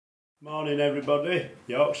Morning everybody,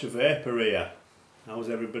 Yorkshire Vapor here. How's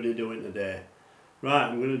everybody doing today? Right,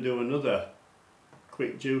 I'm going to do another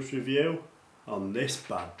quick juice review on this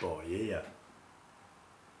bad boy here.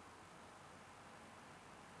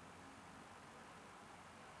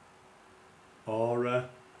 Aura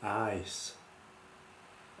Ice.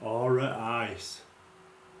 Aura Ice.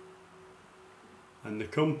 And the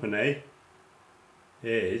company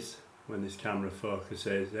is, when this camera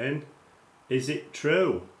focuses in, Is It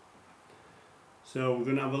True? So we're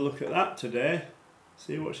going to have a look at that today,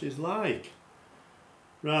 see what she's like.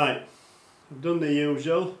 Right, I've done the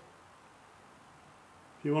usual.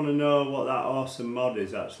 If you want to know what that awesome mod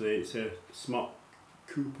is, actually, it's a Smock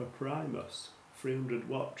Cooper Primus 300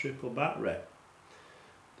 watt triple battery.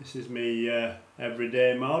 This is me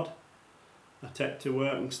everyday mod I take to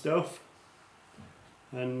work and stuff.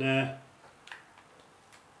 And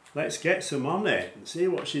let's get some on it and see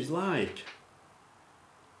what she's like.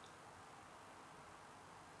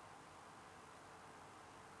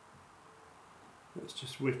 Let's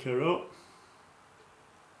just wick her up.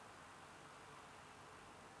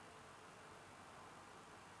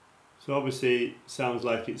 So obviously it sounds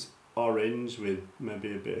like it's orange with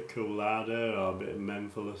maybe a bit of Coolada or a bit of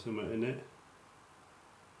menthol or something in it.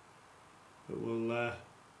 But we'll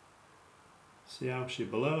see how she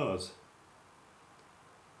blows.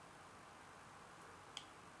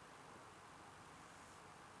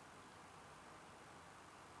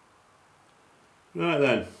 Right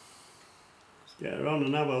then, let's get her on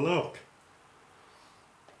and have a look.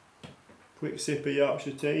 Quick sip of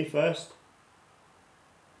Yorkshire tea first.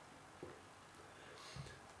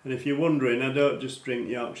 And if you're wondering, I don't just drink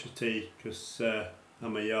Yorkshire tea because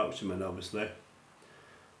I'm a Yorkshireman, obviously,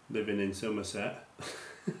 living in Somerset.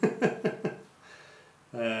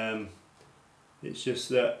 It's just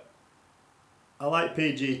that I like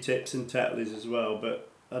PG tips and Tetleys as well, but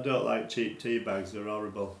I don't like cheap tea bags, they're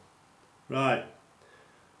horrible. Right,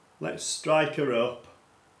 let's strike her up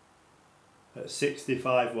at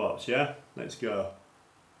 65 watts, yeah? Let's go.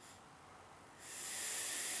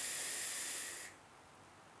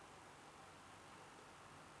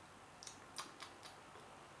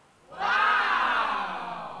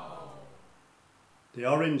 The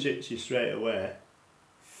orange hits you straight away.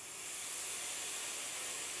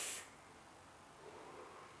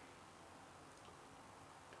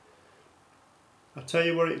 I'll tell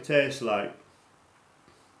you what it tastes like.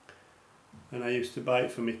 And I used to buy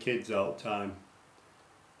it for my kids all the time.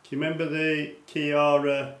 Do you remember the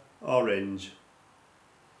Kiora orange?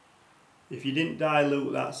 If you didn't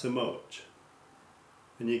dilute that so much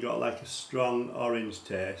and you got like a strong orange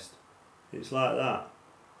taste, it's like that.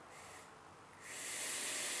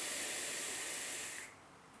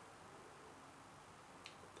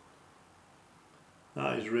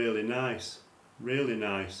 That is really nice, really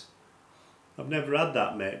nice. I've never had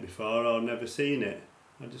that, mate, before, or never seen it.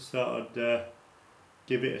 I just thought I'd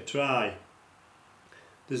give it a try.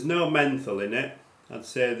 There's no menthol in it. I'd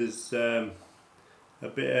say there's a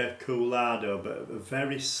bit of Coolado, but a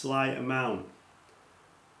very slight amount.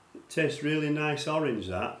 It tastes really nice orange,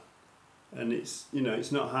 that. And it's, you know,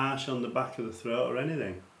 it's not harsh on the back of the throat or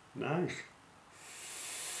anything. Nice.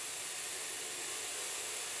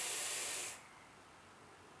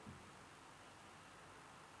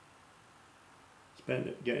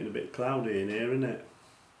 It's getting a bit cloudy in here, isn't it?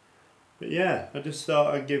 But yeah, I just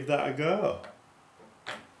thought I'd give that a go.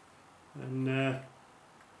 And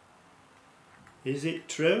is it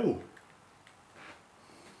true?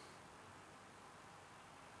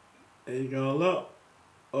 There you go, look.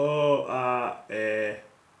 O-R-A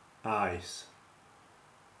Ice.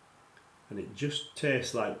 And it just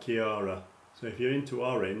tastes like Kiora. So if you're into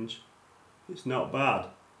orange, it's not bad.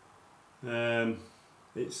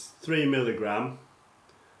 It's 3 milligram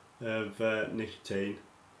of nicotine.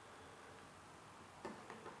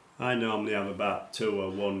 I normally have about 2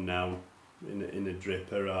 or 1 now in a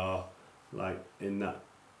dripper, or like in that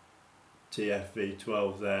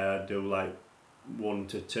TFV12 there I do like 1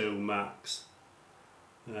 to 2 max,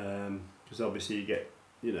 because obviously you get,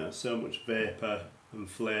 you know, so much vapour and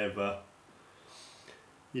flavour.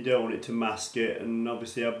 You don't want it to mask it, and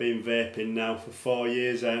obviously I've been vaping now for 4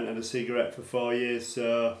 years. I haven't had a cigarette for 4 years,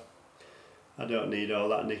 so I don't need all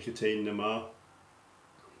that nicotine no more.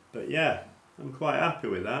 But yeah, I'm quite happy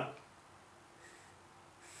with that.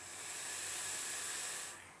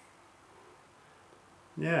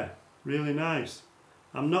 Yeah, really nice.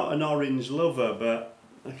 I'm not an orange lover, but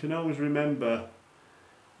I can always remember,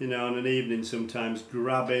 you know, on an evening sometimes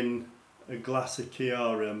grabbing a glass of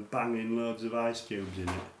Kiora and banging loads of ice cubes in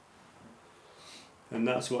it. And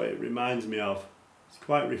that's what it reminds me of. It's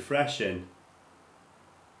quite refreshing.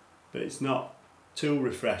 but it's not too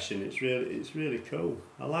refreshing. It's really cool.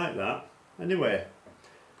 I like that. Anyway,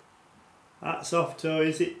 hats off to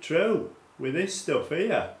Is It True with this stuff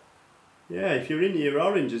here. Yeah, if you're into your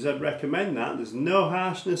oranges, I'd recommend that. There's no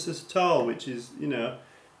harshness at all, which is, you know,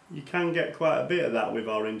 you can get quite a bit of that with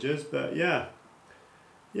oranges, but yeah,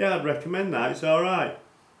 I'd recommend that. It's alright.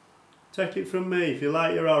 Take it from me, if you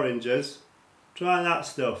like your oranges, try that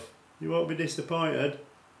stuff. You won't be disappointed.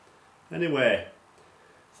 Anyway,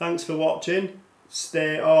 thanks for watching.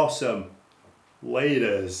 Stay awesome.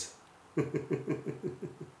 Laters.